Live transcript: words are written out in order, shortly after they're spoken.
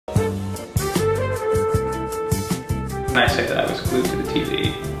When I say that I was glued to the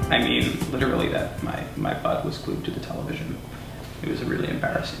TV, I mean literally that my butt was glued to the television. It was a really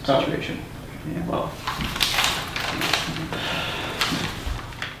embarrassing situation. Yeah. Well.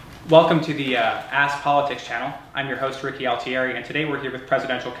 Welcome to the Ask Politics channel. I'm your host, Ricky Altieri, and today we're here with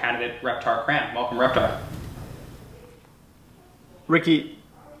presidential candidate Reptar Kram. Welcome, Reptar. Ricky,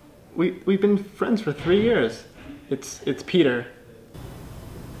 we've been friends for 3 years. It's Peter.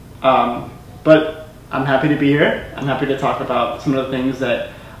 But I'm happy to be here. I'm happy to talk about some of the things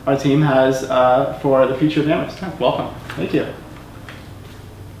that our team has for the future of Amherst. Welcome. Thank you.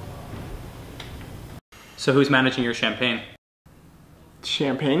 So who's managing your champagne?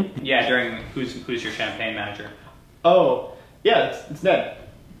 Champagne? Yeah, who's your champagne manager? Oh, yeah, it's Ned.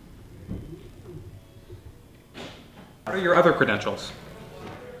 What are your other credentials?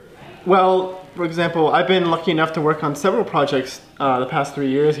 Well, for example, I've been lucky enough to work on several projects the past 3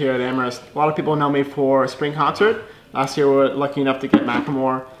 years here at Amherst. A lot of people know me for Spring Concert. Last year we were lucky enough to get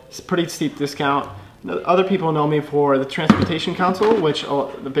Macklemore. It's a pretty steep discount. Other people know me for the Transportation Council, which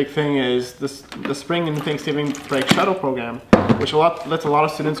the big thing is the Spring and Thanksgiving break shuttle program, which lets a lot of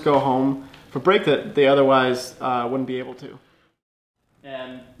students go home for break that they otherwise wouldn't be able to.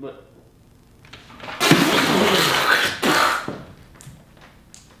 And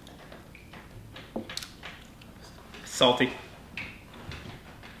Salty.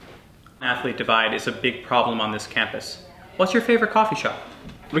 Athlete divide is a big problem on this campus. What's your favorite coffee shop?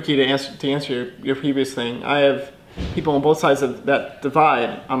 Ricky, to answer your previous thing, I have people on both sides of that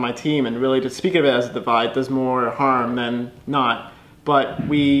divide on my team, and really to speak of it as a divide does more harm than not. But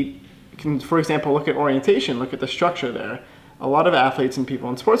we can, for example, look at orientation, look at the structure there. A lot of athletes and people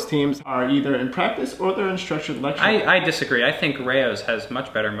on sports teams are either in practice or they're in structured lecture. I disagree. I think Rayo's has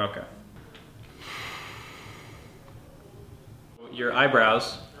much better mocha. Your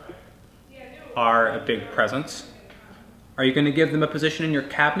eyebrows are a big presence. Are you going to give them a position in your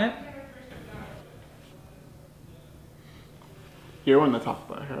cabinet? You're one to talk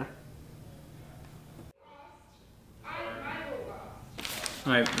about her.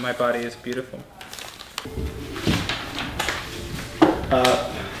 My body is beautiful.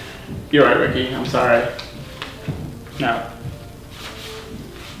 You're right, Ricky. I'm sorry. No.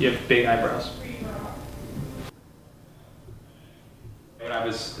 You have big eyebrows. When I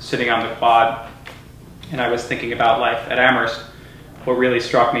was sitting on the quad and I was thinking about life at Amherst, what really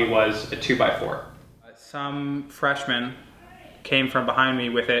struck me was a 2x4. Some freshman came from behind me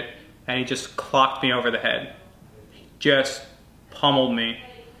with it and he just clocked me over the head. He just pummeled me.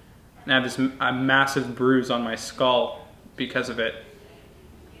 And I have a massive bruise on my skull because of it.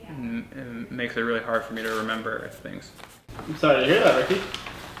 And it makes it really hard for me to remember things. I'm sorry to hear that, Ricky.